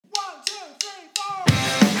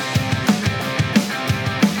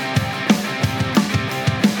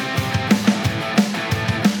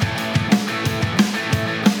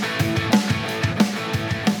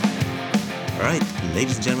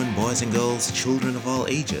Ladies and gentlemen, boys and girls, children of all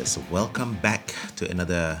ages, welcome back to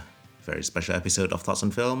another very special episode of Thoughts on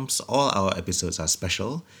Films. All our episodes are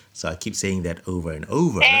special, so I keep saying that over and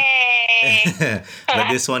over. Hey. But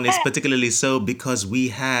this one is particularly so because we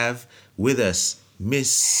have with us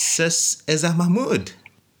Mrs. Eza Mahmood.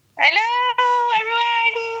 Hello,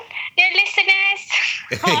 everyone, dear listeners.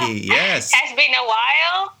 Yes, Has been a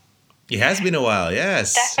while. it has been a while,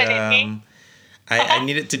 yes. Definitely. I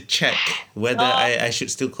needed to check whether Oh. I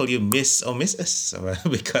should still call you Miss or Mrs.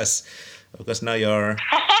 because now you're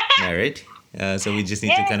married. So we just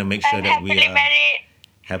need to Yes, kind of make sure I'm that we happily are married.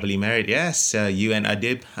 happily married. Yes, you and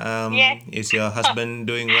Adib. Yes. Is your husband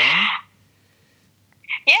doing well?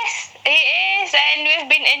 Yes, he is, and we've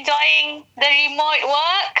been enjoying the remote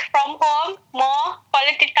work from home, more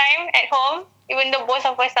quality time at home, even though both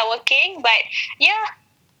of us are working. But yeah,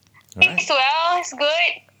 All right. he's well, it's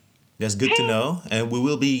good. That's good to know. And we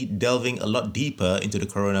will be delving a lot deeper into the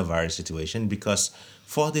coronavirus situation because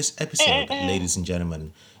for this episode, ladies and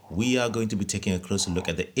gentlemen, we are going to be taking a closer look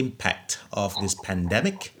at the impact of this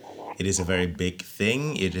pandemic. It is a very big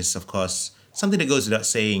thing. It is, of course, something that goes without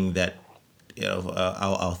saying that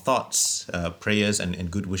our thoughts, prayers, and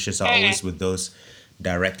good wishes are always with those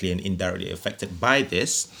directly and indirectly affected by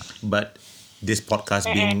this. But this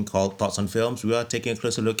podcast being called Thoughts on Films, we are taking a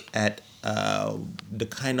closer look at the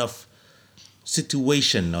kind of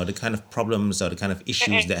situation or the kind of problems or the kind of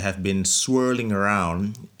issues that have been swirling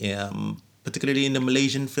around, particularly in the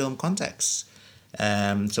Malaysian film context.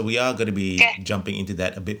 So we are going to be Yeah. jumping into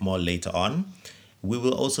that a bit more later on. We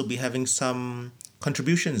will also be having some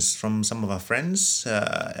contributions from some of our friends,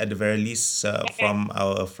 at the very least from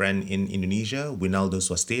our friend in Indonesia, Winaldo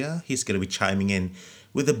Swastia. He's going to be chiming in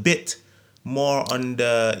with a bit more on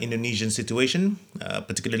the Indonesian situation,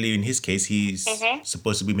 particularly in his case, he's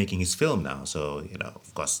supposed to be making his film now. So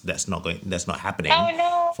of course, that's not happening Oh,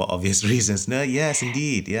 no. for obvious reasons. No, yes,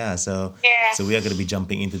 indeed, yeah. So Yeah. we are going to be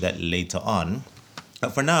jumping into that later on. But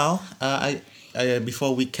for now,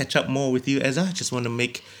 before we catch up more with you, Eza, I just want to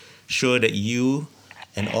make sure that you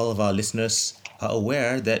and all of our listeners are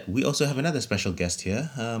aware that we also have another special guest here,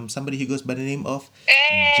 somebody who goes by the name of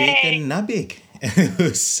Hey. Jacob Nabig,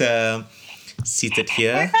 who's seated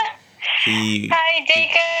here. Hi,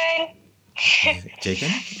 Jacob.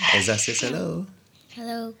 Jacob, Eza says hello.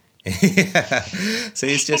 Hello. So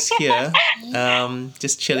he's just here,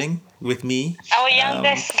 just chilling with me. Our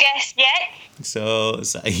youngest guest yet. So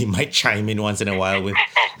he might chime in once in a while with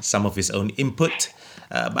some of his own input.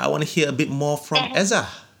 But I want to hear a bit more from Eza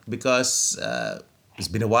because it's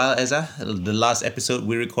been a while, Eza. The last episode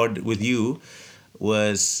we recorded with you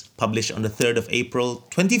was published on the 3rd of April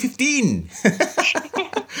 2015.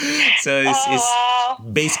 So it's Wow.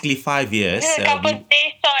 basically 5 years. Just a couple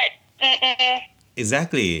days short.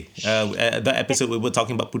 Exactly. The episode we were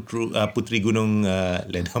talking about Putri Gunung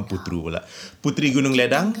Ledang Putri Gunung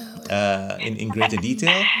Ledang in greater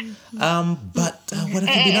detail. But what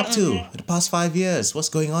have you been up to the past 5 years?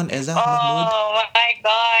 What's going on, Eza Mahmood? Oh my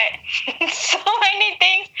God. So many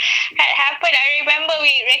things had happened. I remember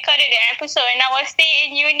we recorded an episode when I was still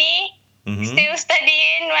in uni, still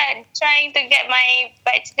studying, trying to get my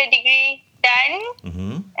bachelor degree done.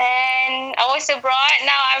 And I was abroad.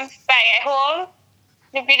 Now I'm back at home,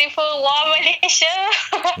 the beautiful warm Malaysia,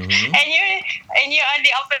 and you're on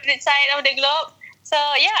the opposite side of the globe. So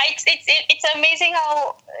yeah, it's amazing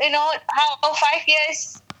how how 5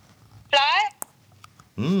 years fly.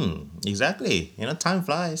 Exactly. Time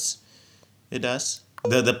flies. It does.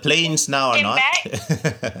 The planes now are Came not back.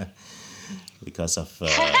 because of the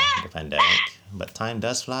pandemic. But time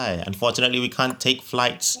does fly. Unfortunately, we can't take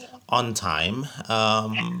flights on time.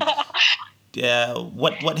 Yeah,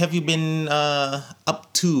 what have you been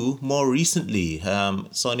up to more recently?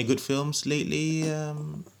 Saw any good films lately?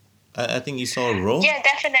 I think you saw Raw Yeah,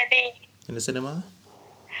 definitely. in the cinema.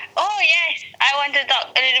 Oh yes, I want to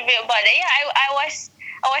talk a little bit about that. Yeah, I was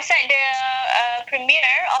at the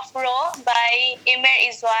premiere of Raw by Emir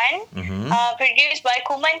Izwan, produced by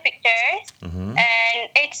Kuman Pictures, and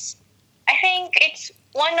I think it's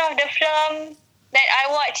one of the film that I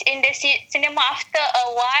watched in the cinema after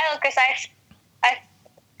a while because I've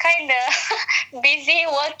kind of busy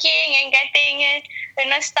working and getting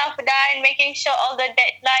stuff done, making sure all the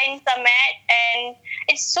deadlines are met, and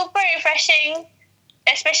it's super refreshing,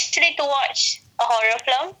 especially to watch a horror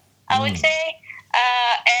film, I would say.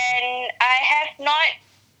 And I have not,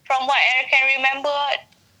 from what I can remember,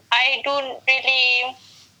 I remember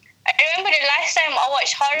the last time I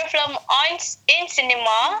watched horror film in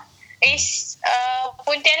cinema is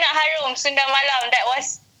Pontianak Harum, Sunda Malam. That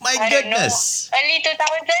was My I don't know, goodness. early 2000.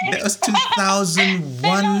 That was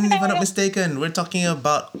 2001, if I'm not mistaken. We're talking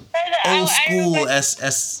about old I remember school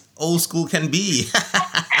as old school can be.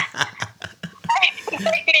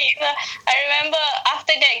 exactly. So I remember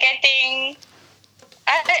after that getting.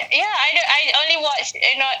 I only watch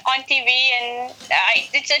on TV, and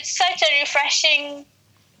it's such a refreshing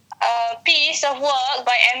piece of work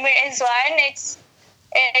by Emir Ezwan.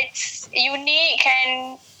 It's unique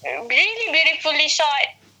and really beautifully shot,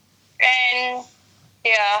 and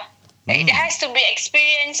yeah, it has to be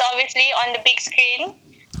experienced obviously on the big screen,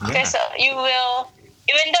 Yeah. because you will,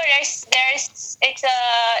 even though there's it's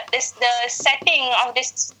the setting of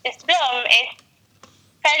this film is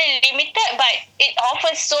fairly limited, but it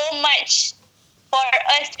offers so much for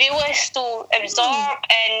us viewers to absorb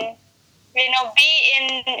and be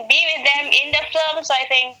with them in the film. So I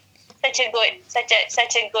think such a good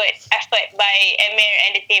effort by Emir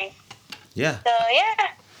and the team. Yeah. So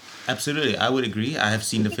yeah, Absolutely, I would agree. I have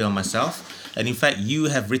seen the film myself, and in fact, you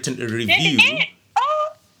have written a you review. did. Oh,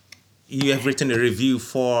 You have written a review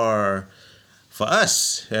for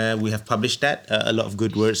us. We have published that. A lot of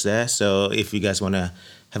good words there. So if you guys want to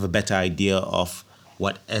have a better idea of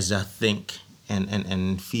what Ezra think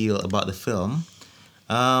and feel about the film,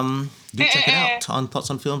 do check it out on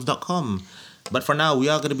thoughtsonfilms.com. But for now, we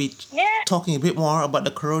are going to be yeah. talking a bit more about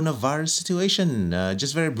the coronavirus situation.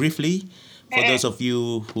 Just very briefly, for those of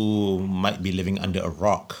you who might be living under a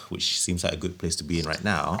rock, which seems like a good place to be in right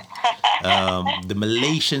now, the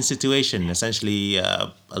Malaysian situation, essentially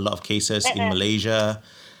a lot of cases in Malaysia.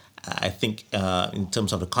 I think in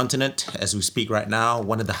terms of the continent, as we speak right now,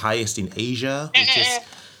 one of the highest in Asia, which is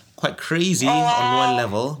quite crazy on one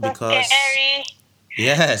level So because scary.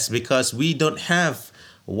 yes, because we don't have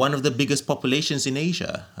one of the biggest populations in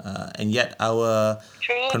Asia, and yet our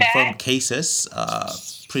True confirmed that. cases are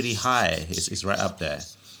pretty high. It's right up there.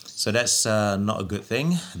 So that's not a good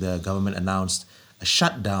thing. The government announced a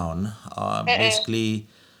shutdown, basically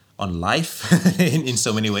on life in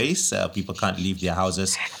so many ways. People can't leave their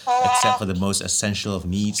houses Oh except for wow. the most essential of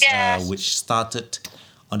needs, Yeah. which started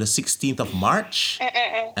on the 16th of March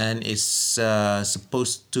and is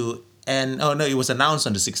supposed to end. Oh no, it was announced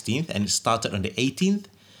on the 16th and it started on the 18th,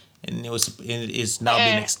 and it is now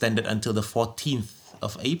been extended until the 14th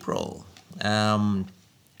of April.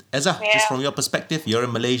 Ezra, just Yeah. from your perspective, you're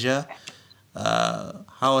in Malaysia.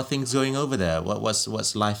 How are things going over there?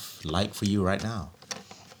 What's life like for you right now?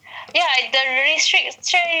 Yeah, the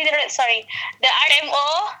RMO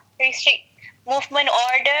restrict movement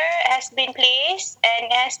order has been placed, and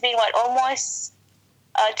it has been almost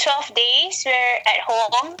 12 days. We're at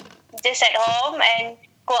home, just at home, and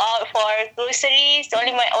go out for groceries.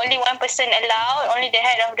 Only one person allowed, only the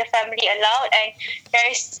head of the family allowed, and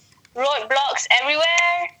there's roadblocks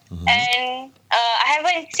everywhere. And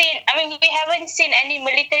we haven't seen any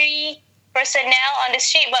military personnel on the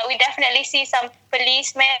street, but we definitely see some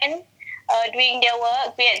policemen doing their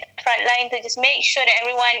work, be at the front line to just make sure that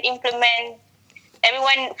everyone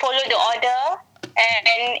follow the order.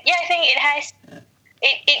 And yeah, I think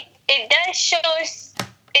it does shows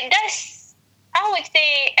it does I would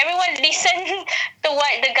say everyone listen to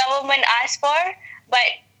what the government asks for, but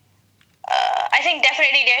I think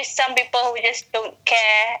definitely there's some people who just don't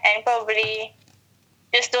care and probably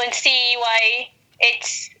just don't see why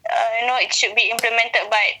it should be implemented.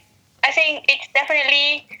 But I think it's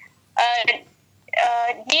definitely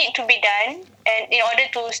need to be done, and in order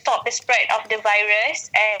to stop the spread of the virus.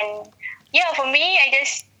 And yeah, for me,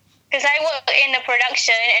 because I work in the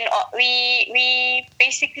production, and we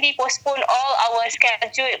basically postpone all our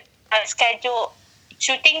scheduled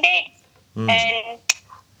shooting dates, and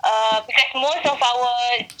because most of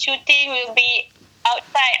our shooting will be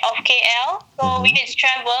outside of KL, so we need to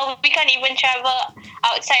travel. We can't even travel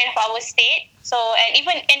outside of our state. So, and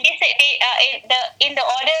even and they said in the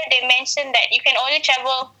order they mentioned that you can only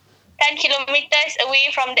travel 10 kilometers away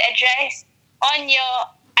from the address on your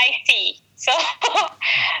IC. So,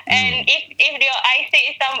 and if your IC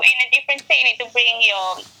is somewhere in a different state, you need to bring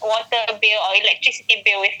your water bill or electricity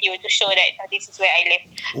bill with you to show that this is where I live.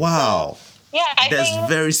 Wow, Yeah, I that's think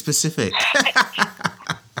very specific.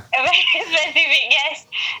 very specific, yes.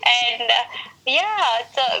 And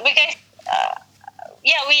so because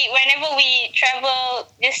we whenever we travel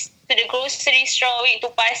just to the grocery store, we need to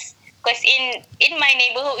pass, because in my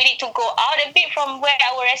neighborhood we need to go out a bit from where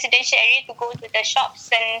our residential area to go to the shops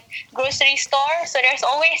and grocery store. So there's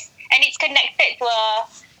always, and it's connected to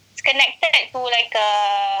like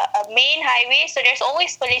a main highway, so there's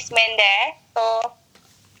always policemen there. So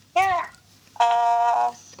yeah,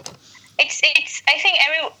 it's I think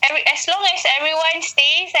every as long as everyone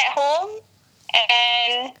stays at home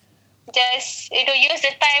and just use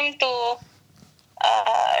the time to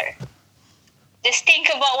uh, just think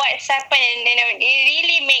about what's happened, and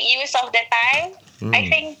really make use of the time. I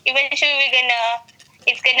think eventually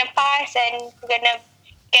it's gonna pass, and we're gonna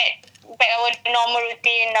get back our normal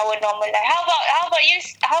routine, our normal life.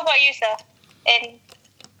 How about you, sir? In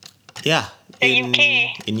Yeah, the in UK.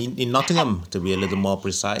 in Nottingham, to be a little more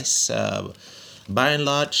precise. By and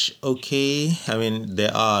large, okay. I mean,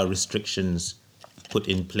 there are restrictions put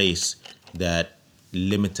in place that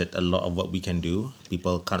limited a lot of what we can do.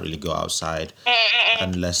 People can't really go outside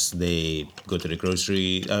unless they go to the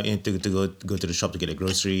grocery to go to the shop to get the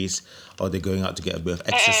groceries, or they're going out to get a bit of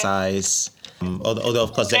exercise. Although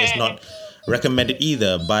of course that is not recommended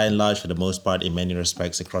either. By and large, for the most part, in many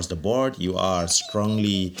respects across the board, you are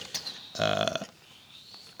strongly,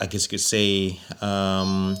 I guess you could say,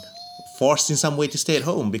 forced in some way to stay at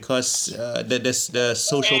home because there's the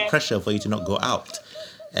social pressure for you to not go out,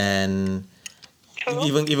 and True.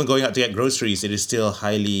 even going out to get groceries, it is still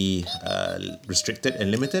highly restricted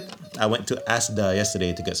and limited. I went to Asda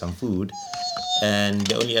yesterday to get some food, and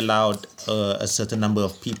they only allowed a certain number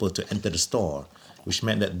of people to enter the store, which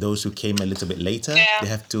meant that those who came a little bit later, Yeah. they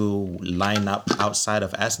have to line up outside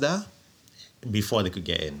of Asda before they could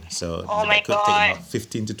get in. So Oh my that could take God. about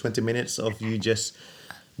 15 to 20 minutes of you just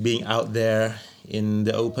being out there in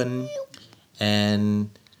the open.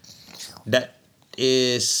 And that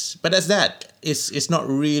but that's that. It's not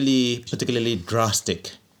really particularly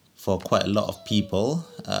drastic for quite a lot of people,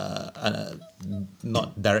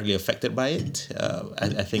 not directly affected by it.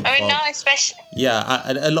 I think I mean, for now especially. yeah,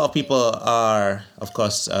 a lot of people are, of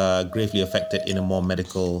course, gravely affected in a more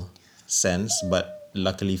medical sense. But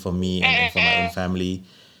luckily for me and for my own family,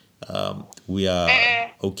 we are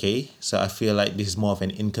okay. So I feel like this is more of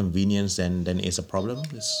an inconvenience than it is a problem.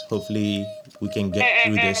 Hopefully we can get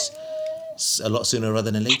through this a lot sooner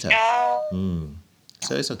rather than later.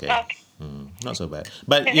 So it's okay. Okay. Not so bad.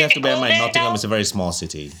 But Is you have it to bear in mind, colder Nottingham now? is a very small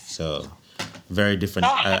city. So very different,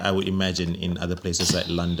 Oh. I would imagine, in other places like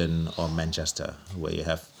London or Manchester, where you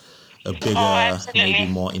have a bigger, Absolutely. maybe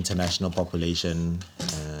more international population,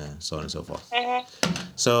 so on and so forth. Mhm.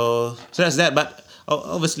 So that's that. But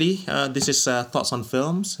obviously, this is thoughts on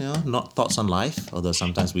films, not thoughts on life. Although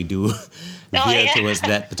sometimes we do veer yeah. towards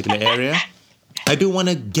that particular area. I do want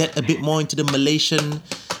to get a bit more into the Malaysian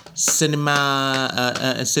cinema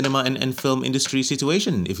and film industry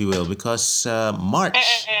situation, if you will, because March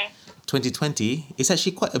 2020 is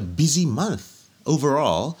actually quite a busy month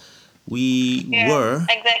overall. We Yeah, were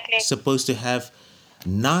exactly. supposed to have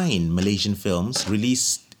 9 Malaysian films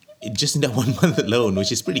released just in that 1 month alone,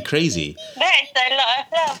 which is pretty crazy. That's a lot of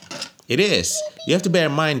love. It is. You have to bear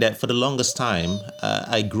in mind that for the longest time,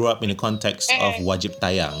 I grew up in the context of wajib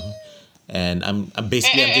tayang, and I'm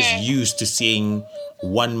just used to seeing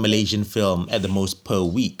one Malaysian film at the most per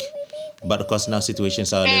week. But of course, now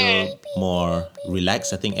situations are a little more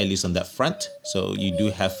relaxed. I think at least on that front. So you do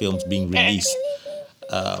have films being released.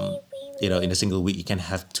 In a single week, you can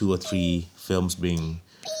have 2 or 3 films being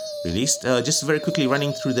released. Just very quickly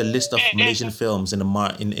running through the list of Malaysian films in the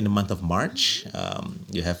month of March.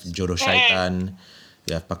 You have Jodoh Syaitan,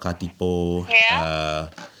 you have Pakatipo, Yeah.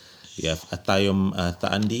 you have Atayum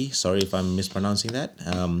Ta'andi. Sorry if I'm mispronouncing that,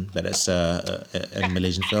 but that's a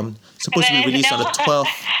Malaysian film supposed to be released on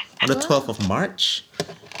the 12th of March.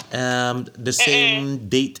 The same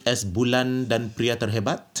date as Bulan dan Pria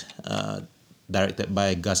Terhebat, directed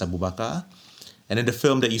by Gas Abu Bakar. And then the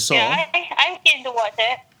film that you saw. Yeah, I'm keen to watch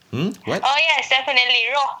it. What? Oh yes, definitely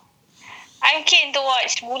raw. I'm keen to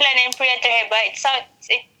watch Bulan and Pria Terhebat.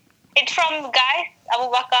 It's from Guy Abu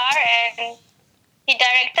Bakar, and he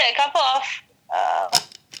directed a couple of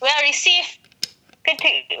well received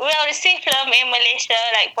film in Malaysia,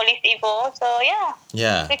 like Police Evo. So yeah,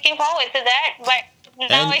 Yeah. looking forward to that. But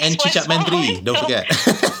now And Cicak Menteri, don't forget.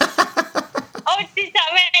 Oh, Cicak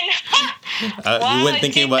Man. You weren't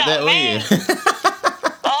thinking about that, were you?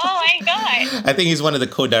 Oh my god. I think he's one of the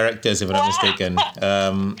co-directors, if I'm not mistaken.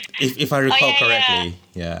 If I recall yeah, correctly,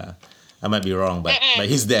 yeah. I might be wrong, but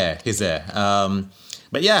he's there.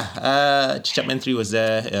 But yeah, Cicak Menteri was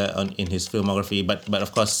there in his filmography. But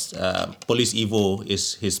of course, Police Evo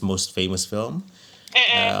is his most famous film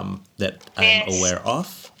that I'm aware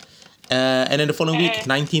of. And then the following week,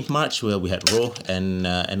 19th March, where we had Roh and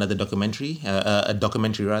another documentary, a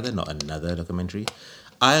documentary rather, not another documentary,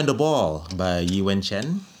 Eye on the Ball by Yi Wen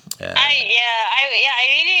Chen. I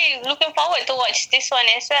really looking forward to watch this one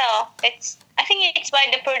as well. I think it's by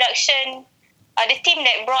the production, the team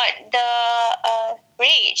that brought the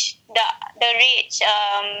Rage, the Rage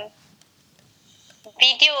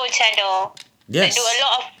video channel. that do Yes. a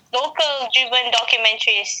lot of local driven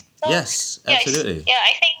documentaries. So Yes, yeah, absolutely.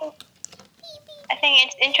 I think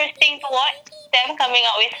it's interesting to watch them coming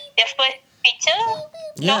out with their first feature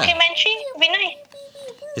Yeah, documentary. It'd be nice.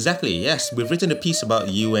 exactly. Yes, we've written a piece about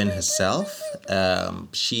UN herself.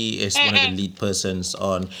 She is one of the lead persons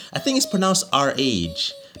on, I think it's pronounced Our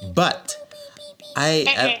Age, but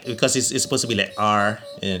because it's supposed to be like R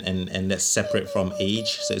and that's separate from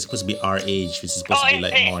age, so it's supposed to be Our Age, which is supposed Oh, to be is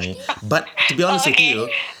like it? morning. But to be Oh, honest with okay. you,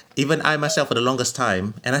 even I myself for the longest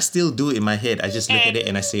time, and I still do it in my head, I just look at it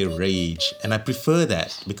and I say rage, and I prefer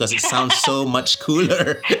that because it sounds so much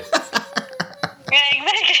cooler. Yeah,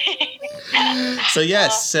 exactly. So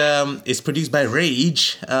yes, it's produced by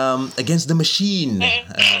Rage Against the Machine,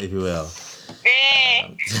 if you will.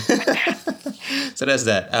 Yeah. So that's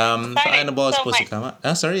that. Fire and the Sounded Ball is so supposed to much. come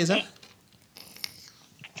out. Sorry, is that?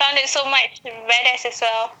 Sounded so much badass as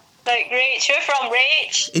well. Like Rage. We're from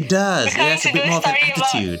Rage. It We're does. It coming has a to do bit a more of an story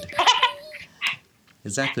about. attitude.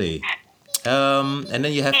 Exactly. And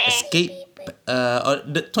then you have Escape.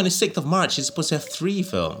 On the 26th of March, you're supposed to have 3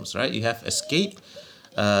 films, right? You have Escape,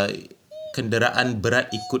 uh, Kenderaan Berat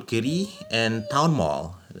Ikut Kiri, and Town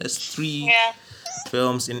Mall. That's 3 Yeah.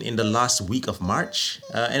 films in the last week of March.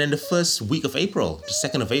 And then the first week of April, the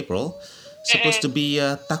 2nd of April, supposed to be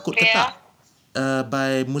Takut Yeah. Ketak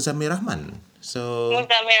by Muzammil Rahman. So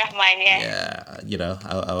Muzamil Rahman, yeah. yeah,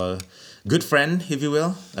 our good friend, if you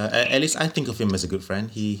will. At least I think of him as a good friend.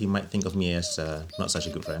 He might think of me as not such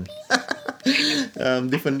a good friend.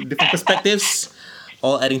 Different perspectives,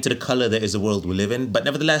 all adding to the color that is the world we live in. But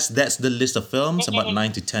nevertheless, that's the list of films. About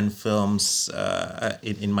 9 to 10 films,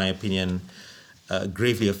 in my opinion,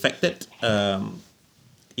 gravely affected.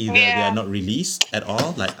 Either they are Yeah. not released at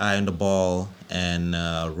all, like Eye on the Ball and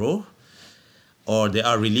Roh, or they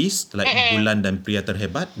are released like Bulan dan Pria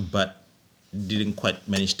Terhebat, but didn't quite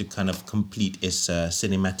manage to kind of complete its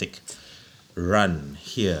cinematic run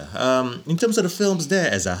here. In terms of the films there,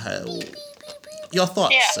 Ezra, your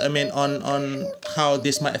thoughts? Yeah. I mean, on how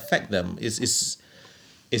this might affect them. Is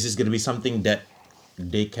this going to be something that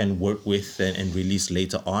they can work with and release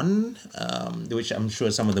later on, which I'm sure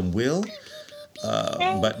some of them will.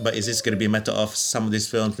 But is this going to be a matter of some of these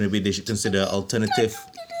films maybe they should consider alternative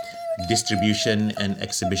distribution and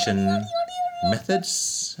exhibition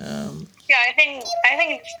methods? Yeah, I think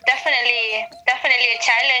it's definitely a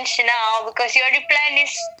challenge now because you already plan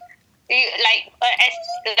this as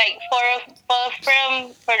like for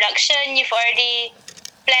film production you've already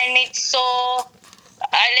planned it so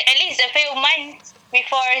at least a few months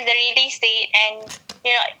before the release date and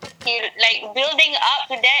you like building up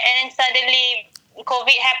to that and then suddenly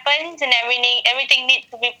COVID happens and everything needs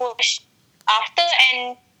to be pushed after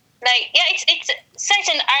and like yeah it's such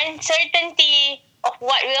an uncertainty of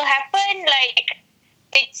what will happen like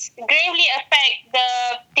it's gravely affect the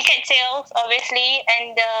ticket sales obviously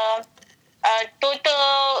and the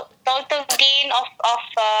total gain of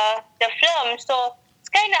the film so it's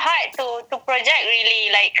kind of hard to project really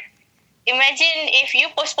like imagine if you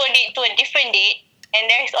postpone it to a different date and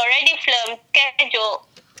there's already film scheduled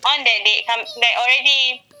on that date that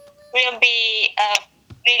already will be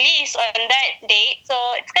released on that date so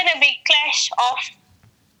it's gonna be clash of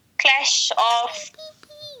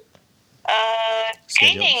Schedules?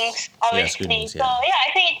 screenings Yeah, obviously screenings, so yeah.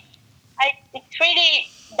 yeah it's really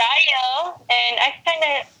dire and I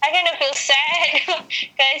kind of feel sad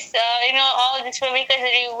because all these filmmakers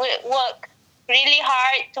really work really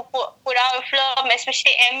hard to put out a film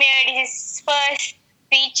especially Emir this is his first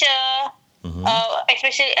feature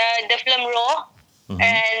especially the film Raw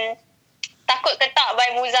and Takut Ketak by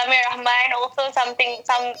Muzammil Rahman also a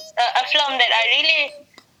film that I really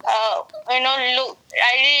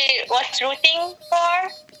I really was rooting for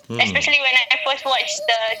especially when I first watched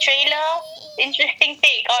the trailer interesting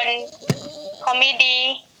take on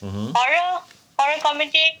comedy horror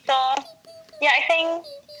comedy so yeah I think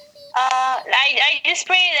I just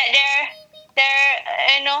pray that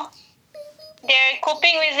they're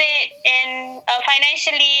coping with it and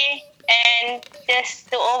financially and just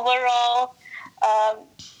the overall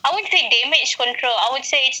I wouldn't say damage control I would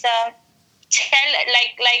say it's a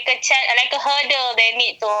like a hurdle they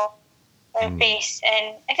need to face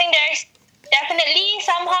and I think there's definitely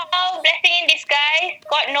somehow blessing in disguise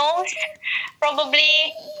God knows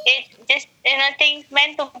probably it just things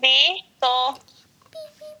meant to be so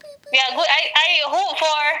yeah good I hope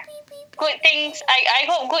for good things I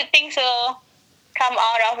hope good things will come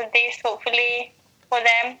out of this hopefully for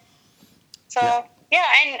them so Yeah. yeah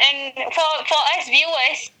and for us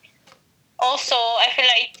viewers also I feel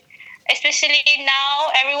like especially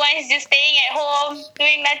now, everyone's just staying at home,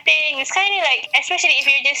 doing nothing. It's kind of like, especially if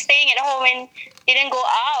you're just staying at home and didn't go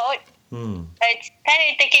out, it's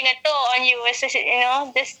kind of taking a toll on you, especially,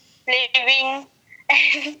 just living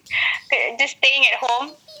and just staying at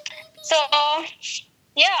home. So,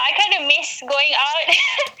 yeah, I kind of miss going out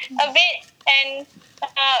a bit and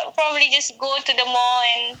probably just go to the mall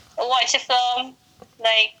and watch a film.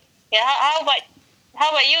 Like, yeah, how about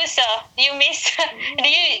you, sir? Do you miss?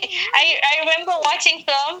 I remember watching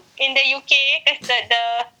film in the UK because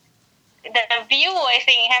the view, I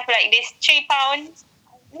think, have like this £3.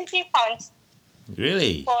 £3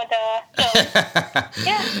 Really? for the film.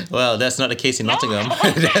 Yeah. Well, that's not the case in Nottingham.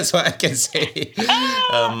 That's what I can say.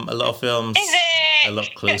 A lot of films Is it? a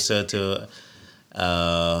lot closer to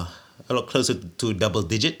double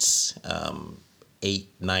digits,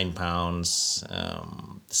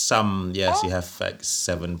 £8-9. Some, yes, you have like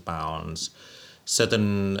 £7.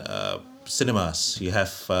 Certain cinemas you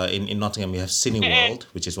have in Nottingham, you have Cineworld,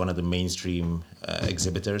 which is one of the mainstream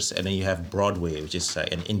exhibitors, and then you have Broadway, which is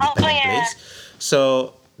an independent place.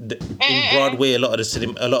 So in Broadway, a lot of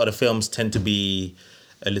the films tend to be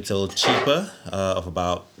a little cheaper, of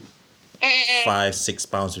about £5-6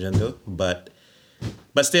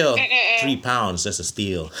 but still £3, that's a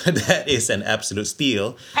steal. That is an absolute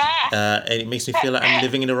steal, and it makes me feel like I'm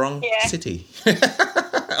living in the wrong city.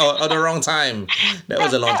 or the wrong time. That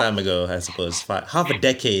was a long time ago, I suppose. Half a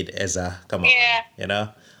decade, Eza. Come on,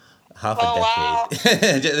 half a decade. Wow.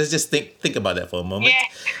 Let's just think about that for a moment.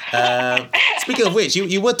 Speaking of which,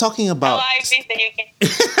 you were talking about I miss the UK.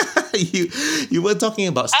 you were talking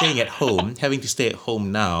about staying at home, having to stay at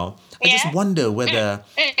home now. I just wonder whether,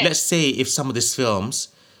 let's say, if some of these films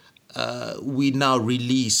we now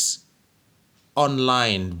release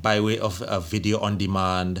online by way of video on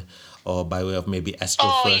demand, or by way of maybe Astro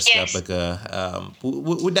First,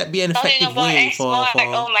 would that be an effective way for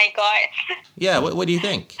oh my god. Yeah, what do you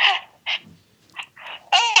think?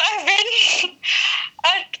 I've been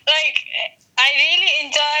I really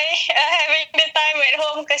enjoy having the time at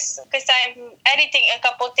home because I'm editing a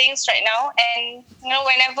couple things right now, and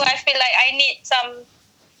whenever I feel like I need to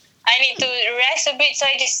rest a bit, so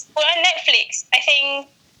I just put on Netflix. I think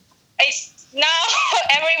it's now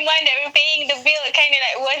every month that we're paying the bill, kind of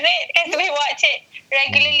like worth it because we watch it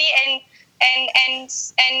regularly, and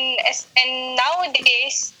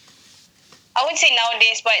nowadays, I wouldn't say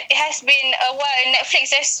nowadays, but it has been a while in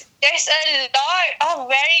Netflix. There's a lot of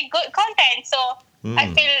very good content, so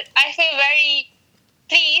I feel very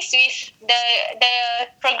pleased with the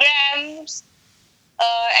programs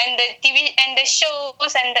and the TV and the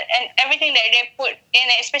shows and everything that they put in,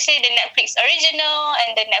 especially the Netflix original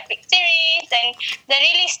and the Netflix series, and they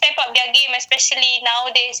really step up their game, especially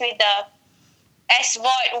nowadays with the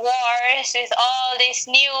SVOD wars, with all this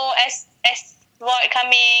new SVOD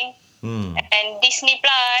coming. And Disney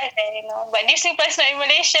Plus, but Disney Plus not in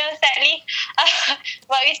Malaysia, sadly.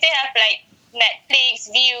 But we still have like Netflix,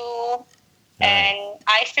 View, and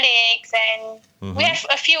iFlix, and we have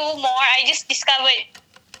a few more. I just discovered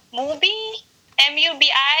Mubi,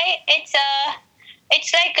 MUBI. It's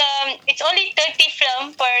only 30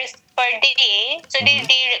 film per day, so they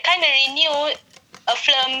kind of renew a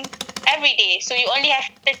film every day. So you only have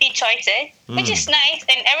 30 choices, which is nice,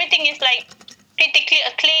 and everything is like critically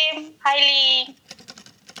acclaimed, highly,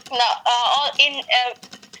 all in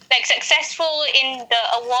successful in the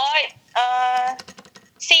award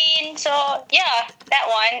scene. So yeah, that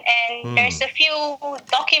one. And there's a few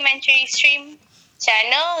documentary stream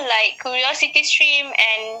channel like Curiosity Stream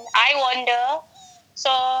and I Wonder. So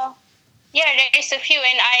yeah, there is a few,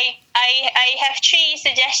 and I have 3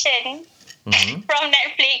 suggestions from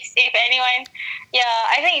Netflix. If anyone,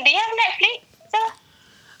 I think, do you have Netflix? So.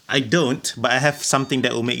 I don't, but I have something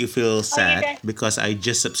that will make you feel sad because I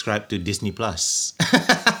just subscribed to Disney Plus. Oh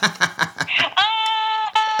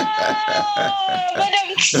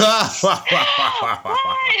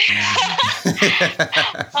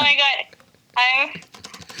my god, I'm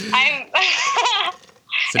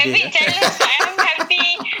a bit jealous. I'm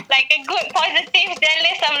happy, like a good positive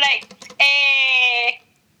jealous. I'm like,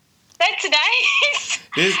 that's nice.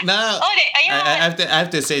 I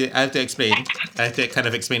have to explain. I have to kind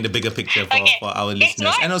of explain the bigger picture for our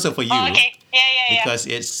listeners and also for you. Oh, okay. Yeah. Because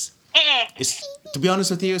it's to be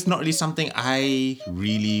honest with you, it's not really something I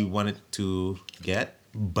really wanted to get,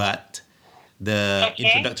 but the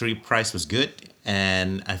introductory price was good,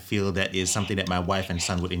 and I feel that is something that my wife and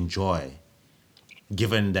son would enjoy.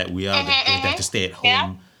 Given that we are going to stay at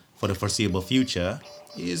home for the foreseeable future,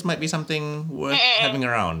 it might be something worth having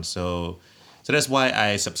around. So that's why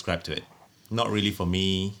I subscribe to it. not really for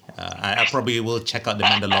me. I probably will check out The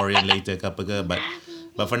Mandalorian later, ke apa ke,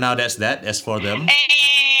 but for now that's that. That's for them.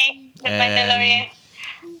 Hey, the And Mandalorian.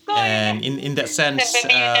 Cool. in that The sense,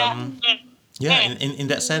 baby Yoda. yeah, in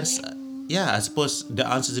that sense, yeah, I suppose the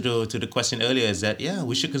answer to the question earlier is that yeah,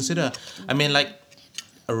 we should consider. I mean, like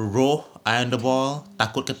a Raw, Eye on the Ball,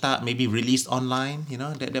 Takut Ketak, maybe released online.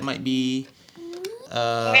 That might be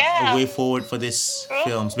a Yeah. way forward for these True.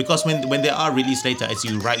 films, because when they are released later, as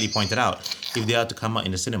you rightly pointed out, if they are to come out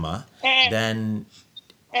in the cinema, then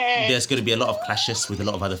there's going to be a lot of clashes with a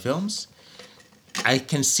lot of other films. I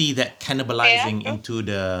can see that Yeah. cannibalizing True. into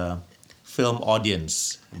the film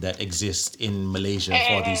audience that exists in Malaysia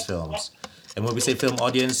for these films. And when we say film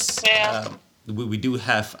audience, Yeah. we do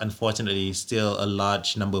have, unfortunately, still a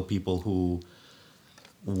large number of people who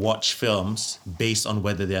watch films based on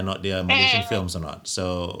whether they are Malaysian films or not.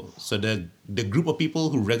 So the group of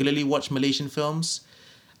people who regularly watch Malaysian films,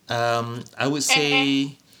 I would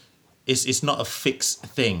say it's not a fixed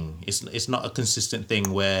thing. It's not a consistent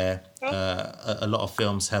thing where a lot of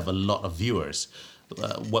films have a lot of viewers.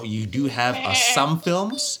 What you do have are some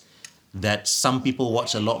films that some people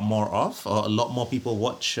watch a lot more of, or a lot more people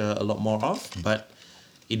watch a lot more of, but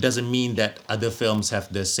it doesn't mean that other films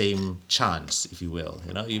have the same chance, if you will.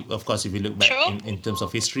 Of course, if you look back True. in terms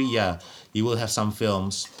of history, yeah, you will have some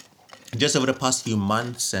films just over the past few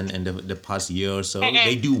months and the past year or so,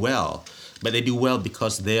 they do well. But they do well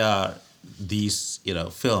because they are these,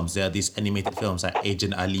 films. They are these animated films like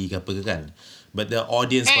Agent Ali ke apa ke kan. But the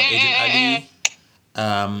audience for Agent Ali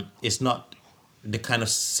is not the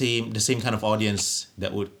same kind of audience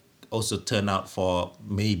that would also turn out for,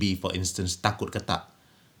 maybe for instance, Takut Ketak.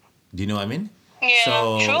 Do you know what I mean? Yeah.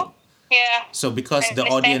 True. So Yeah. so because I the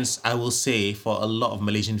understand. audience, I will say, for a lot of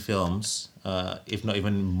Malaysian films, if not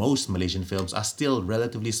even most Malaysian films, are still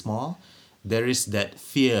relatively small, there is that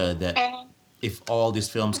fear that if all these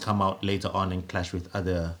films come out later on and clash with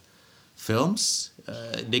other films,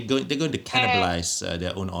 they're going to cannibalize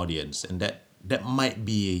their own audience, and that might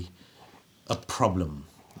be a problem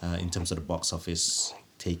in terms of the box office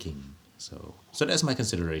taking. So that's my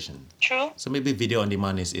consideration. True. So maybe video on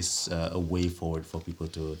demand is a way forward for people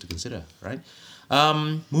to consider, right?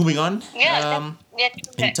 Moving on. Yeah. Yeah.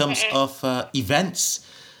 In terms of events,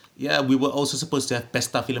 yeah, we were also supposed to have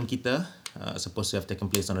Pesta Film Kita, supposed to have taken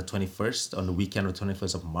place on the 21st, on the weekend of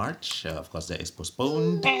 21st of March. Of course, that is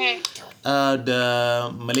postponed.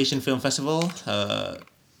 The Malaysian Film Festival,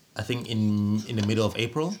 I think in the middle of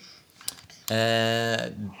April.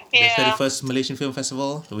 The Yeah. 31st Malaysian Film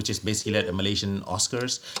Festival, which is basically like the Malaysian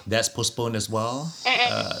Oscars, that's postponed as well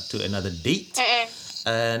to another date.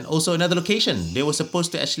 And also another location. They were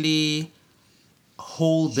supposed to actually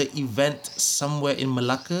hold the event somewhere in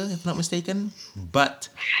Malacca, if not mistaken.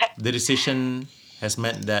 But the decision has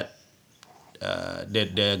meant that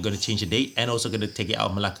they're going to change the date and also going to take it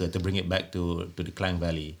out of Malacca to bring it back to the Klang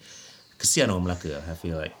Valley. Kesian orang Melaka. I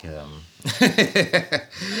feel like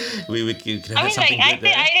we could I have mean, something like,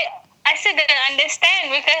 good there. I still don't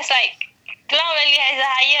understand because, like, Klang Valley has a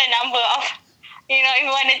higher number of, if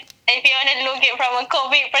you want to look it from a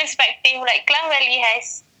COVID perspective, like, Klang Valley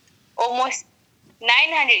has almost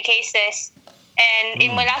 900 cases, and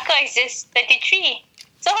in Malacca it's just 33.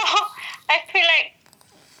 So I feel like,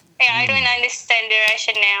 I don't understand the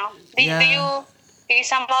rationale. Do you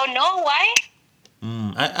somehow know why?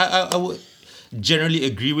 I would generally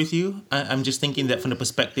agree with you. I'm just thinking that from the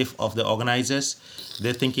perspective of the organizers,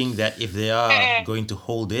 they're thinking that if they are going to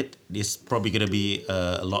hold it, it's probably going to be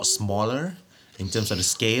a lot smaller in terms of the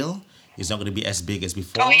scale. It's not going to be as big as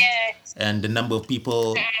before. Oh, yes. And the number of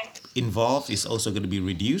people involved is also going to be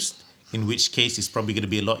reduced, in which case it's probably going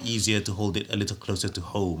to be a lot easier to hold it a little closer to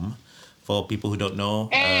home for people who don't know.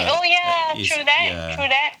 True that. Yeah. True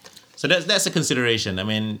that. So that's a consideration. I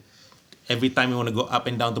mean, every time you want to go up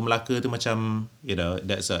and down to Melaka tu macam,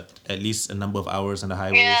 that's at least a number of hours on the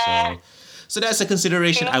highway. Yeah. So that's a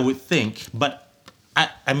consideration, I would think. But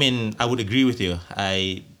I mean, I would agree with you.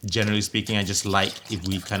 Generally speaking, I just like if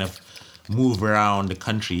we kind of move around the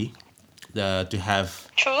country to have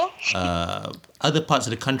True. other parts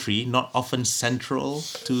of the country not often central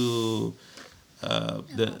to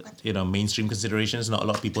the mainstream considerations. Not a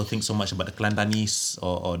lot of people think so much about the Kelantanis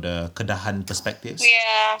or the Kedahan perspectives.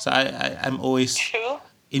 Yeah. So I'm always True.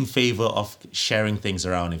 in favor of sharing things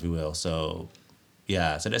around, if you will. So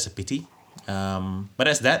yeah, so that's a pity. But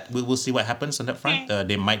that's that. We'll see what happens on that front.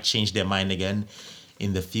 They might change their mind again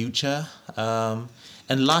in the future.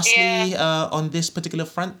 And lastly, on this particular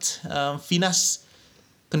front, FINAS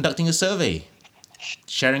conducting a survey,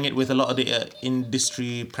 sharing it with a lot of the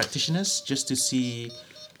industry practitioners just to see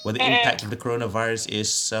what the impact of the coronavirus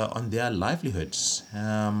is on their livelihoods.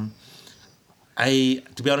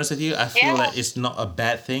 To be honest with you, I feel Yeah. that it's not a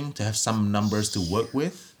bad thing to have some numbers to work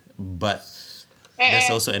with, but there's Mm-mm.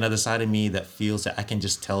 also another side of me that feels that I can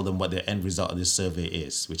just tell them what the end result of this survey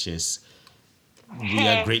is, which is we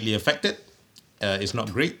are greatly affected. It's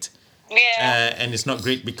not great. Yeah. And it's not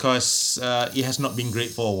great because it has not been great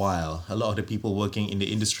for a while. A lot of the people working in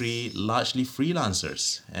the industry, largely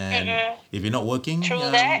freelancers. And Mm-mm. if you're not working, True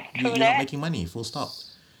that. True you're not that. making money, full stop.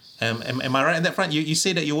 Am I right on that front? You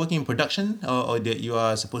say that you're working in production or that you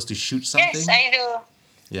are supposed to shoot Yes, something? I do.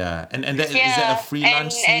 Yeah. And is that a Yeah,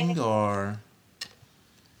 freelance and thing or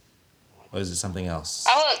is it something I else?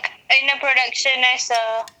 work in a production as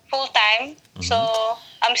a full time. So Mm-hmm.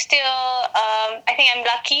 I'm still. I think I'm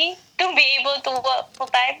lucky to be able to work full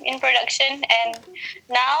time in production, and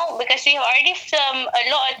now because we have already filmed a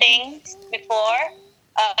lot of things before.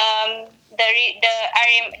 The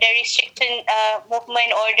restriction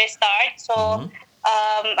movement order start. So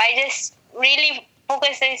Mm-hmm. I just really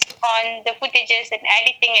focuses on the footages and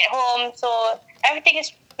editing at home. So everything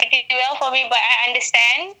is pretty well for me. But I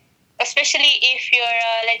understand, especially if you're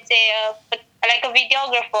let's say like a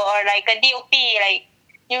videographer or like a DOP, like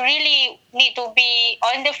you really need to be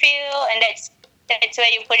on the field, and that's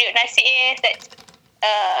where your period nasi is. That's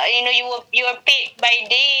you were paid by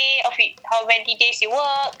day of how many days you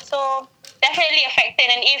work, so definitely affected.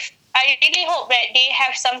 And if I really hope that they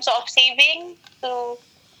have some sort of saving to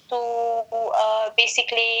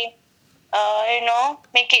basically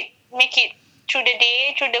make it through the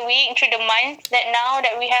day, through the week, through the month. That now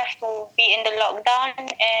that we have to be in the lockdown,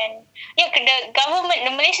 and yeah,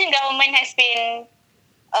 the Malaysian government has been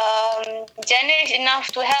generous enough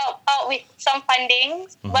to help out with some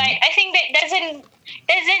fundings, but Mm-hmm. I think that doesn't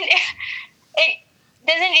it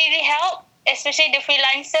doesn't really help, especially the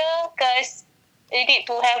freelancer, because they need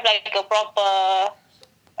to have like a proper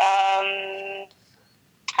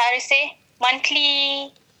how to say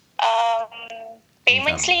monthly payment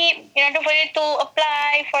Income. slip in order for you to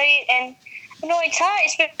apply for it. And it's hard,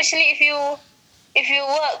 especially if you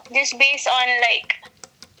work just based on like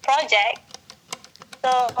project.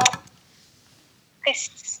 So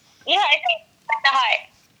it's I think it's kind of hard.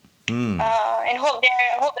 Mm. And hope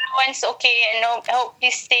everyone's okay, and hope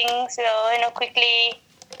these things will quickly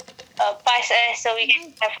pass us, so we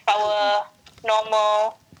can have our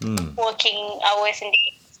normal Mm. working hours and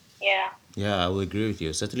days. Yeah. Yeah, I will agree with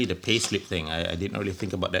you. Certainly the pay slip thing, I didn't really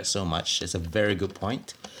think about that so much. It's a very good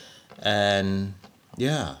point. And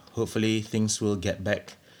yeah, hopefully things will get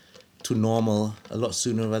back to normal a lot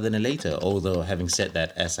sooner rather than later. Although, having said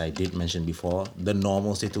that, as I did mention before, the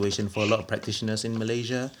normal situation for a lot of practitioners in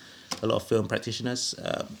Malaysia, a lot of film practitioners,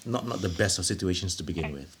 not the best of situations to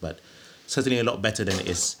begin with, but certainly a lot better than it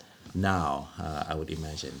is now, I would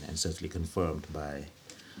imagine, and certainly confirmed by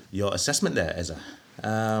your assessment there, Ezra.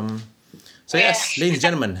 Um, so Yeah. yes, ladies and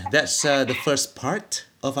gentlemen, that's the first part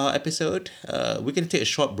of our episode. We're going to take a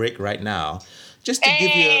short break right now, just to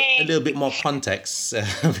give you a Hey. little bit more context.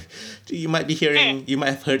 You might be hearing, you might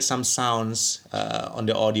have heard some sounds on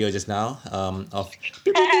the audio just now of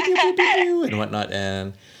pew, pew, pew, pew, pew, pew, pew, and whatnot,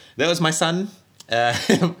 and that was my son. Uh,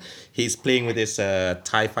 he's playing with his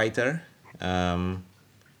Tie Fighter,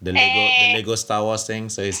 the Hey. Lego Star Wars thing.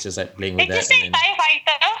 So he's just like playing with Did you that, and say then TIE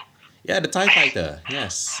Fighter? yeah, the Tie Fighter.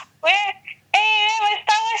 Yes. Where? Hey, where was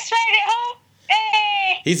Star Wars right at home?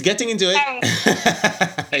 Hey. He's getting into it.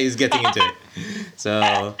 He's getting into it. So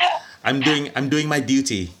I'm doing my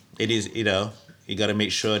duty. It is, you got to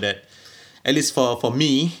make sure that at least for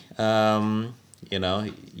me,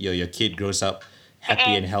 your kid grows up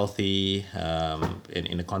happy and healthy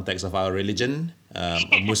in the context of our religion,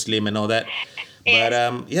 a Muslim and all that. But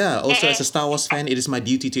also as a Star Wars fan, it is my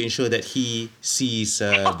duty to ensure that he sees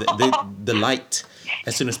the light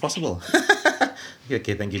as soon as possible.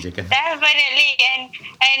 Okay, thank you, Jacob. Definitely. And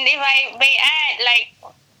if I may add, like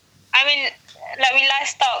we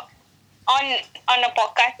last talked on a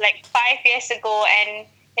podcast like 5 years ago, and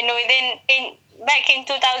back in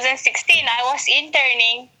 2016, I was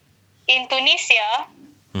interning in Tunisia,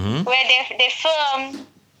 Mm-hmm. where they filmed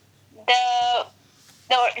the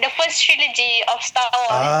first trilogy of Star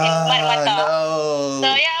Wars in Mat Mata. No. So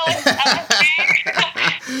yeah, I was there.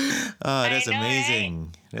 Oh, that's I know, right?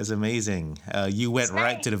 amazing. That's amazing. You went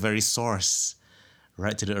right to the very source,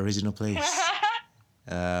 right to the original place.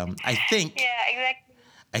 I think Yeah, exactly.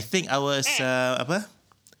 I was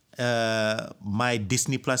my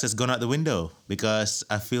Disney Plus has gone out the window because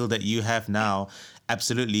I feel that you have now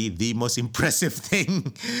absolutely the most impressive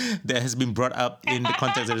thing that has been brought up in the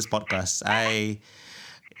context of this podcast.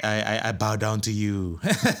 I bow down to you.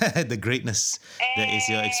 The greatness that is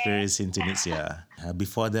your experience in Tunisia.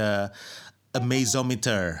 Before the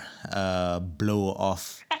Amazometer blow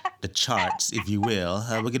off the charts, if you will,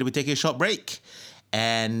 we're going to be taking a short break.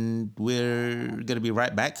 And we're going to be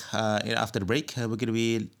right back. After the break, we're going to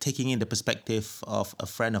be taking in the perspective of a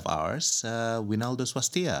friend of ours, Winaldo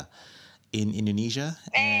Swastia, in Indonesia.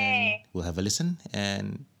 And we'll have a listen.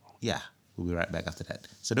 And yeah, we'll be right back after that.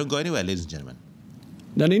 So don't go anywhere, ladies and gentlemen.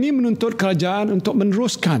 Dan ini menuntut kerajaan untuk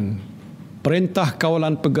meneruskan perintah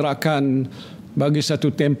kawalan pergerakan bagi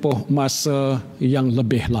satu tempoh masa yang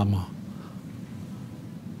lebih lama.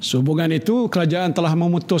 Sehubungan itu, kerajaan telah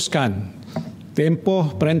memutuskan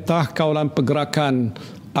tempoh perintah kawalan pergerakan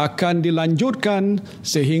akan dilanjutkan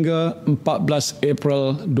sehingga 14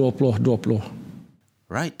 April 2020.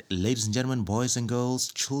 Right, ladies and gentlemen, boys and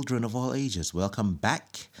girls, children of all ages, welcome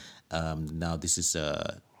back. Now this is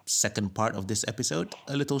a second part of this episode,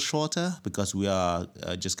 a little shorter because we are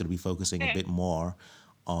just going to be focusing a bit more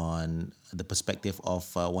on the perspective of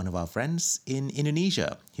one of our friends in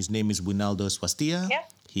Indonesia. His name is Winaldo Swastia. Yeah.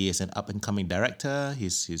 He is an up-and-coming director.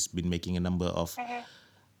 He's been making a number of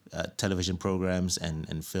television programs and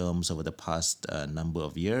films over the past number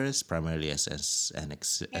of years, primarily as an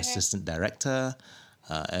assistant director,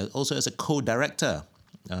 also as a co-director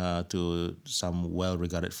to some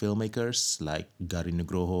well-regarded filmmakers like Garin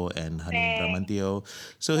Nugroho and Hanung Bramantio.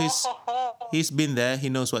 So he's been there. He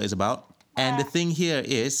knows what it's about. And the thing here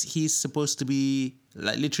is he's supposed to be,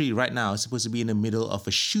 like literally right now, supposed to be in the middle of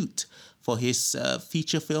a shoot for his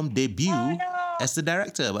feature film debut as the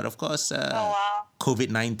director. But of course,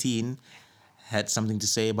 COVID-19 had something to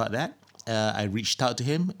say about that. I reached out to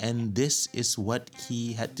him and this is what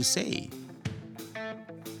he had to say.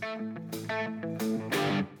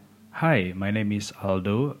 Hi, my name is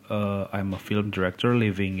Aldo. I'm a film director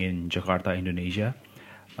living in Jakarta, Indonesia.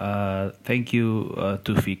 Thank you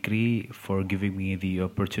to Fikri for giving me the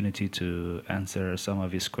opportunity to answer some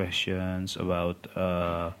of his questions about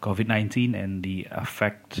COVID-19 and the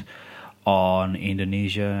effect on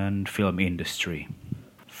Indonesian film industry.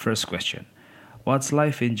 First question. What's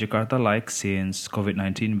life in Jakarta like since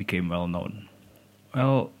COVID-19 became well known?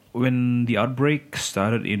 Well, when the outbreak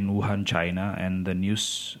started in Wuhan, China, and the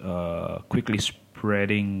news quickly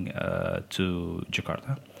spreading to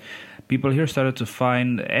Jakarta, people here started to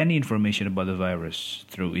find any information about the virus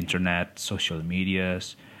through internet, social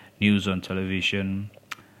medias, news on television,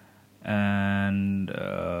 and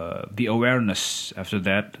the awareness after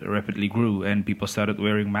that rapidly grew and people started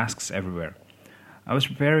wearing masks everywhere. I was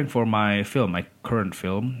preparing for my film, my current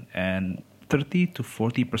film, and 30 to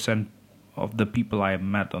 40% of the people I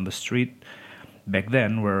met on the street back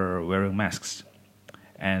then were wearing masks.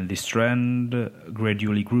 And this trend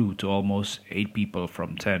gradually grew to almost 8 people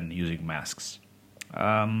from 10 using masks.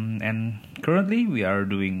 And currently we are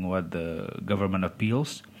doing what the government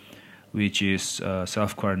appeals, which is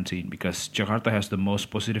self-quarantine, because Jakarta has the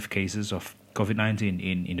most positive cases of COVID-19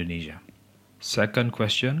 in Indonesia. Second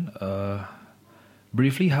question,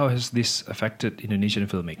 briefly, how has this affected Indonesian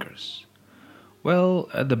filmmakers? Well,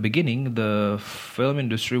 at the beginning, the film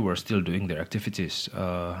industry were still doing their activities.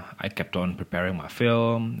 I kept on preparing my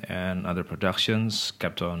film, and other productions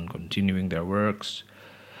kept on continuing their works.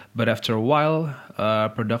 But after a while,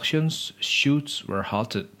 productions, shoots were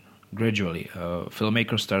halted gradually.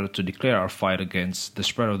 Filmmakers started to declare our fight against the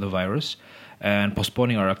spread of the virus and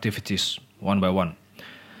postponing our activities one by one.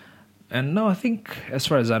 And now I think, as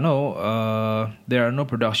far as I know, there are no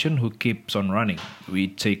production who keeps on running. We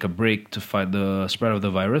take a break to fight the spread of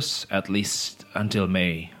the virus, at least until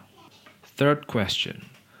May. Third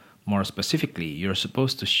question. More specifically, you're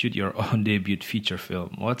supposed to shoot your own debut feature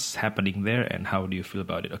film. What's happening there and how do you feel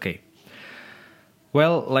about it? Okay.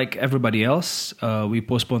 Well, like everybody else, we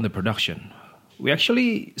postponed the production. We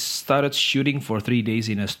actually started shooting for 3 days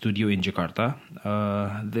in a studio in Jakarta.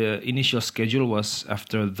 The initial schedule was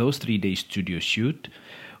after those 3 days studio shoot,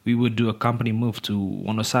 we would do a company move to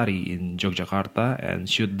Wonosari in Yogyakarta and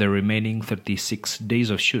shoot the remaining 36 days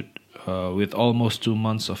of shoot with almost 2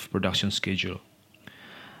 months of production schedule.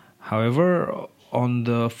 However, on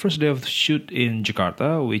the first day of the shoot in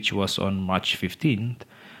Jakarta, which was on March 15th,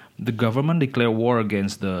 the government declared war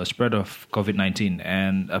against the spread of COVID-19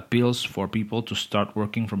 and appeals for people to start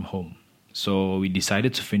working from home. So we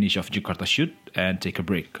decided to finish off Jakarta shoot and take a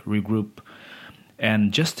break, regroup.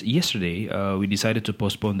 And just yesterday, we decided to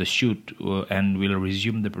postpone the shoot and we'll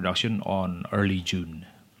resume the production on early June.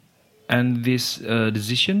 And this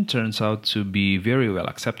decision turns out to be very well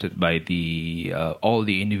accepted by the all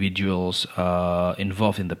the individuals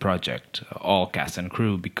involved in the project, all cast and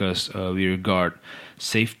crew, because we regard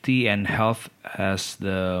safety and health as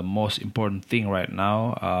the most important thing right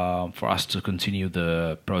now for us to continue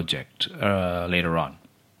the project later on.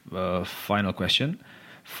 Final question.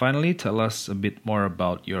 Finally, tell us a bit more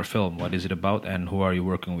about your film. What is it about, and who are you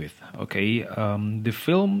working with? Okay, the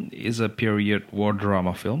film is a period war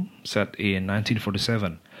drama film set in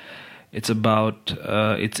 1947. It's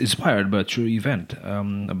inspired by a true event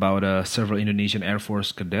about several Indonesian Air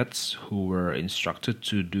Force cadets who were instructed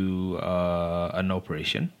to do an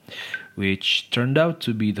operation, which turned out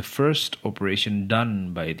to be the first operation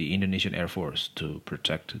done by the Indonesian Air Force to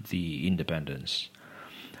protect the independence.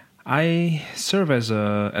 I serve as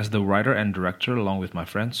the writer and director along with my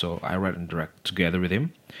friend, so I write and direct together with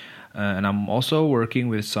him. And I'm also working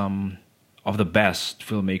with some of the best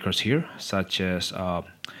filmmakers here, such as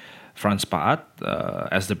Franz Paat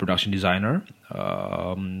as the production designer,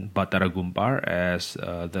 Batara Gumpar as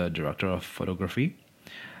the director of photography,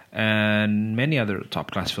 and many other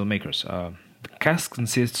top-class filmmakers. The cast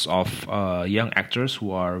consists of young actors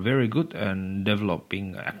who are very good and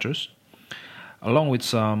developing actors, along with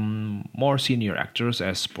some more senior actors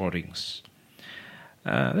as supportings.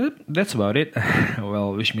 That's about it.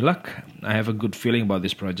 Well, wish me luck. I have a good feeling about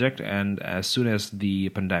this project, and as soon as the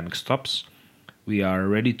pandemic stops, we are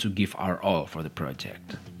ready to give our all for the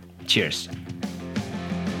project. Cheers.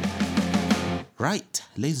 Right,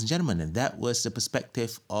 ladies and gentlemen, and that was the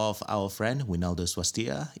perspective of our friend Winaldo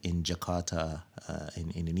Swastia in Jakarta, in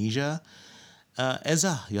Indonesia.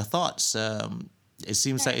 Eza, your thoughts? It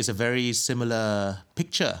seems like it's a very similar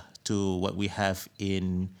picture to what we have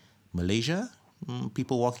in Malaysia.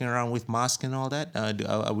 People walking around with masks and all that.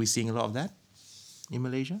 Are we seeing a lot of that in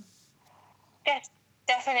Malaysia? Yes,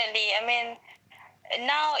 definitely. I mean,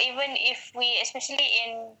 now even if we, especially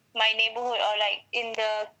in my neighborhood or like in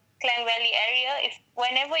the Klang Valley area, if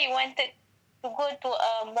whenever you wanted to go to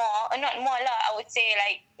a mall, not mall lah, I would say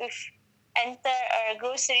like if enter a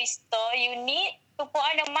grocery store, you need to put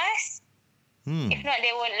on a mask. If not,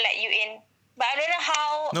 they won't let you in. But I don't know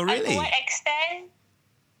how, No, really? to what extent,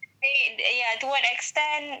 to what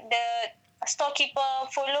extent the storekeeper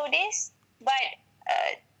follow this. But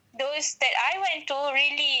those that I went to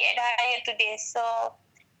really adhere to this. So,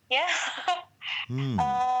 yeah.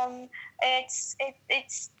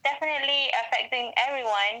 It's definitely affecting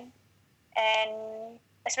everyone. And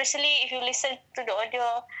especially if you listen to the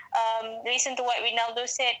audio, listen to what Rinaldo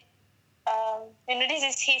said. This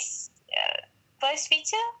is his first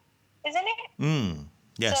feature, isn't it?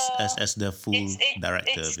 Yes, So as the full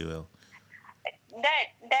director, if you will.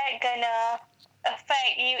 That gonna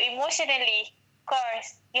affect you emotionally. Of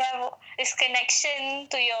course, you have this connection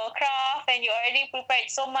to your craft, and you already prepared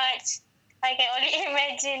so much. I can only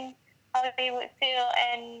imagine how they would feel,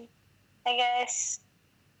 and I guess,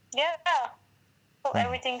 hope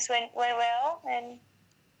everything's went well, and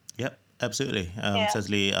Yep, absolutely.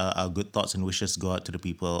 Certainly, our good thoughts and wishes go out to the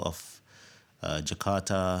people of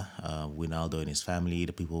Jakarta, Winaldo and his family,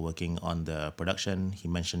 the people working on the production. He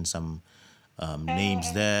mentioned some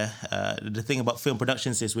names there. The thing about film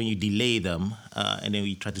productions is when you delay them and then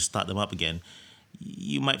we try to start them up again,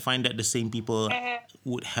 you might find that the same people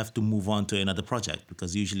would have to move on to another project,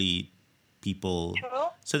 because usually people,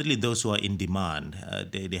 certainly those who are in demand,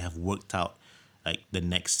 they have worked out like the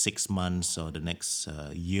next 6 months or the next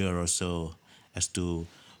year or so as to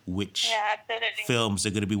which films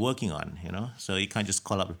they're going to be working on, So you can't just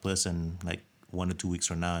call up a person like 1 or 2 weeks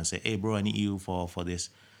from now and say, hey, bro, I need you for this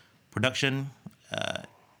production.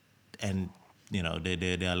 And, they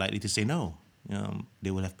are likely to say no. They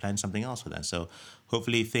will have planned something else for that. So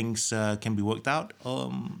hopefully things can be worked out.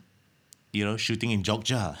 Shooting in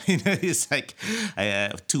Jogja, it's like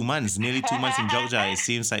 2 months, nearly 2 months in Jogja. It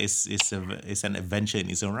seems like it's an adventure in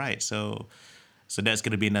its own right. So that's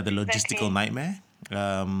going to be another logistical nightmare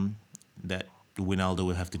that Winaldo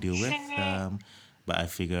will have to deal with. But I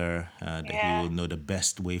figure that he will know the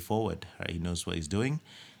best way forward. Right? He knows what he's doing.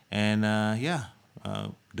 And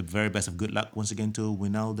the very best of good luck once again to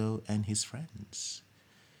Winaldo and his friends.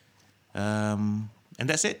 And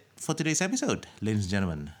that's it for today's episode, ladies and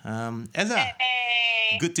gentlemen. Eza,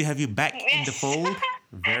 good to have you back in the fold.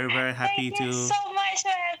 Very, very happy Thank you so much for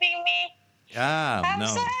having me. I'm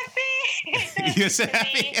so happy. You're so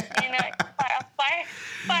happy.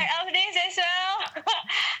 Part of this as well.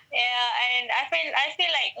 And I feel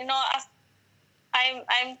like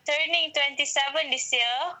I'm turning 27 this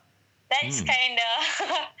year. That's kind of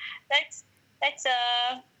I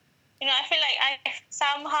feel like I've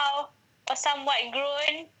somehow or somewhat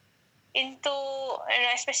grown into,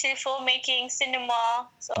 especially filmmaking, cinema.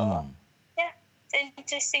 So yeah, it's an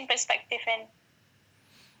interesting perspective, and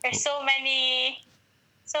there's so many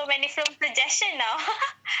film suggestion now.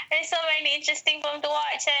 There's so many interesting film to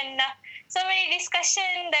watch, and so many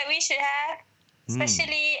discussion that we should have,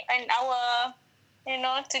 especially in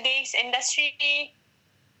our today's industry.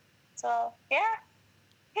 So yeah.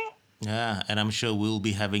 Yeah, and I'm sure we'll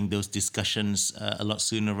be having those discussions a lot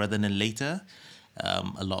sooner rather than later.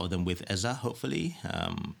 A lot of them with Eza, hopefully.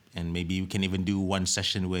 And maybe we can even do one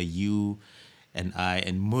session where you and I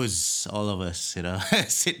and Muz, all of us,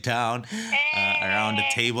 sit down around the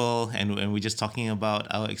table and we're just talking about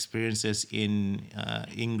our experiences in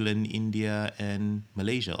England, India, and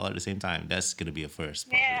Malaysia all at the same time. That's going to be a first,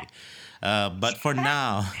 probably. But for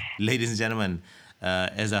now, ladies and gentlemen,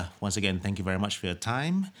 Eza, once again, thank you very much for your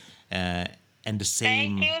time. And the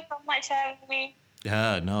same. Thank you so much for having me.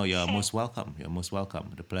 No, you're most welcome. You're most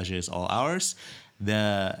welcome. The pleasure is all ours.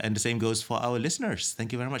 And the same goes for our listeners.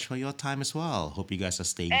 Thank you very much for your time as well. Hope you guys are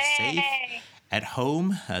staying safe at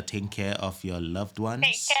home, taking care of your loved ones.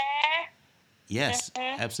 Take care. Yes,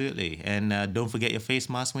 absolutely. And don't forget your face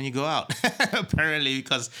mask when you go out. Apparently,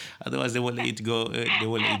 because otherwise they won't let you to go. They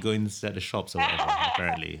won't let you go inside the shops or whatever.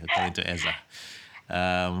 Apparently, according to Eza.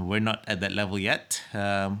 We're not at that level yet.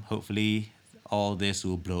 Hopefully, all this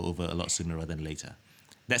will blow over a lot sooner rather than later.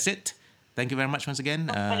 That's it. Thank you very much once again.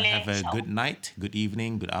 Have a good night, good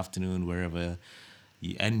evening, good afternoon, wherever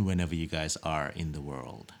and whenever you guys are in the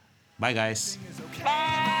world. Bye, guys.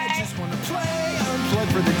 Bye. I just wanna play, unplug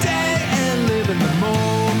for the day.